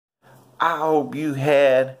I hope you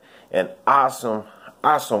had an awesome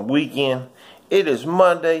weekend. It is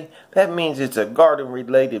Monday. That means it's a garden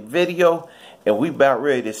related video, and we about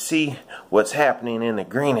ready to see what's happening in the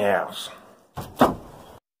greenhouse.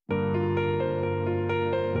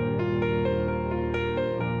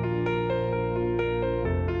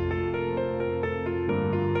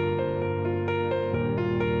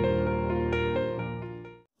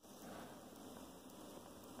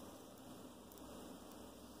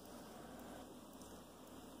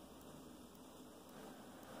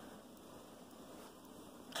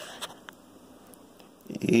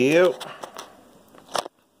 Yep.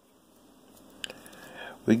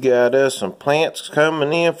 We got us some plants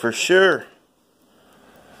coming in for sure.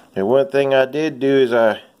 And one thing I did do is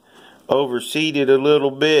I overseeded a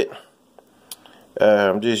little bit.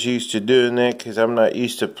 I'm just used to doing that because I'm not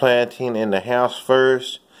used to planting in the house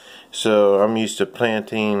first. So I'm used to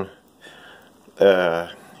planting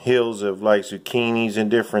hills of like zucchinis and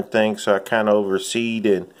different things. So I kind of overseed,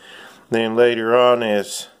 and then later on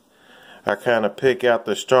as I kind of pick out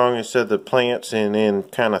the strongest of the plants and then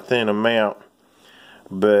kind of thin them out.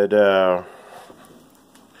 But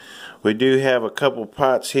we do have a couple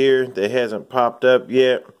pots here that hasn't popped up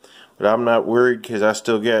yet, but I'm not worried because I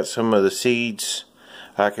still got some of the seeds.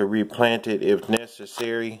 I could replant it if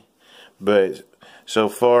necessary. But so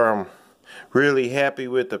far I'm really happy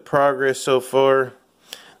with the progress so far.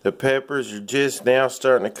 The peppers are just now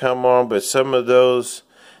starting to come on, but some of those,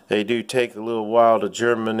 they do take a little while to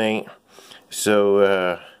germinate.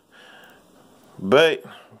 So, but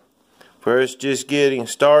for us just getting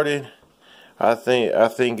started, I think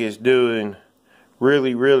it's doing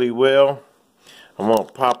really well. I'm gonna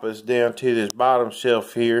pop us down to this bottom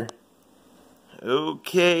shelf here.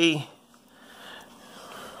 Okay,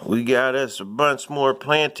 we got us a bunch more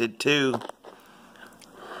planted too.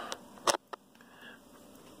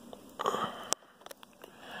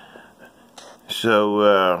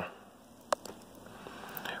 So,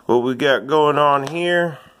 what we got going on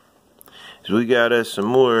here is we got us some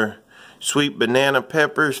more sweet banana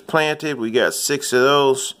peppers planted. We got 6 of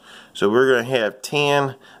those, so we're gonna have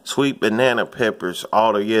 10 sweet banana peppers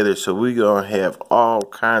all together. So we're gonna have all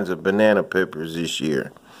kinds of banana peppers this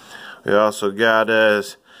year. We also got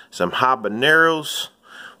us some habaneros.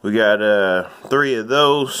 We got 3 of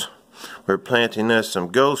those. We're planting us some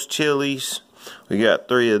ghost chilies. We got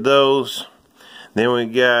 3 of those. Then we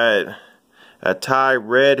got a Thai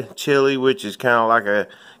red chili, which is kind of like a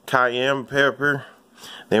cayenne pepper.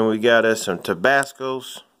 Then we got us some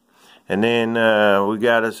Tabascos. And then we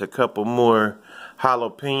got us a couple more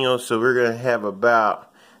jalapenos. So we're going to have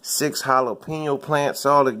about 6 jalapeno plants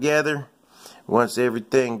all together. Once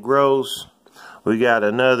everything grows, we got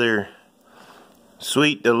another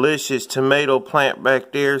sweet delicious tomato plant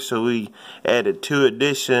back there. So we added 2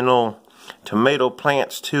 additional tomato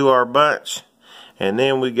plants to our bunch. And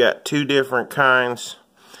then we got 2 different kinds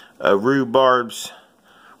of rhubarbs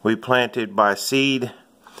we planted by seed.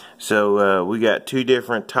 So we got 2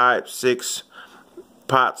 different types, 6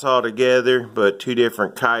 pots all together, but 2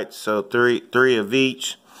 different kites, so three of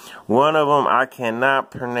each. One of them I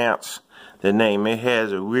cannot pronounce the name. It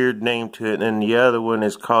has a weird name to it, and the other one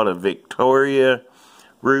is called a Victoria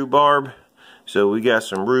rhubarb. So we got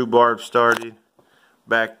some rhubarb started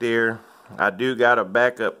back there. I do got a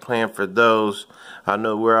backup plan for those. I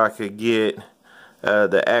know where I could get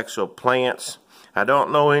the actual plants. I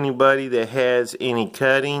don't know anybody that has any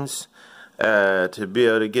cuttings to be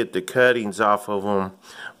able to get the cuttings off of them.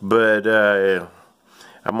 But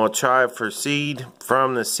I'm going to try for seed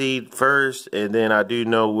from the seed first. And then I do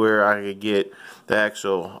know where I could get the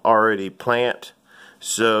actual already plant.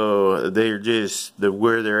 So they're just,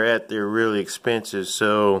 where they're at, they're really expensive.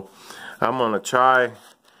 So I'm going to try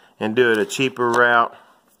and do it a cheaper route,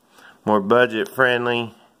 more budget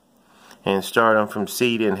friendly, and start them from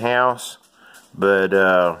seed in house. But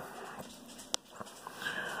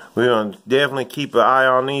we're gonna definitely keep an eye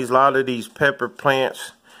on these. A lot of these pepper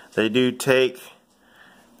plants, they do take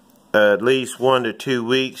at least 1 to 2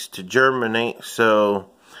 weeks to germinate,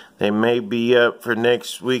 so they may be up for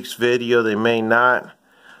next week's video, they may not.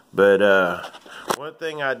 But one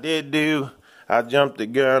thing I did do, I jumped the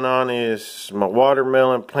gun on, is my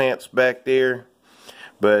watermelon plants back there.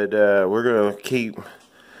 But we're going to keep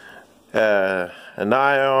an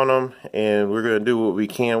eye on them, and we're going to do what we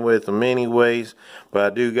can with them anyways. But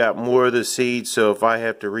I do got more of the seeds, so if I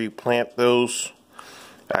have to replant those,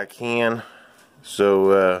 I can.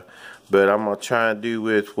 So, but I'm going to try and do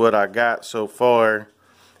with what I got so far.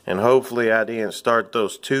 And hopefully I didn't start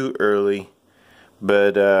those too early.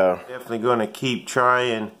 But definitely going to keep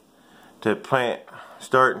trying to plant,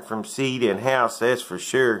 starting from seed in house, that's for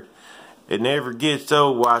sure. It never gets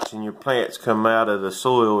old watching your plants come out of the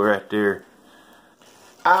soil right there.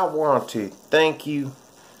 I want to thank you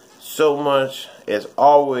so much, as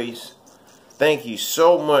always. Thank you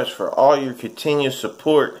so much for all your continued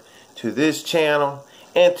support to this channel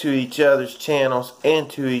and to each other's channels and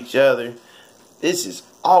to each other. This is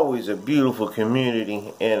always a beautiful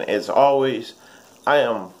community, and as always, I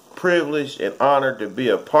am privileged and honored to be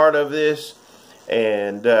a part of this.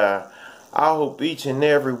 And I hope each and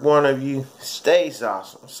every one of you stays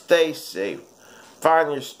awesome, stay safe,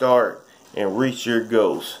 find your start, and reach your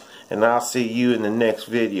goals. And I'll see you in the next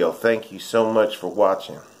video. Thank you so much for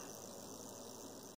watching.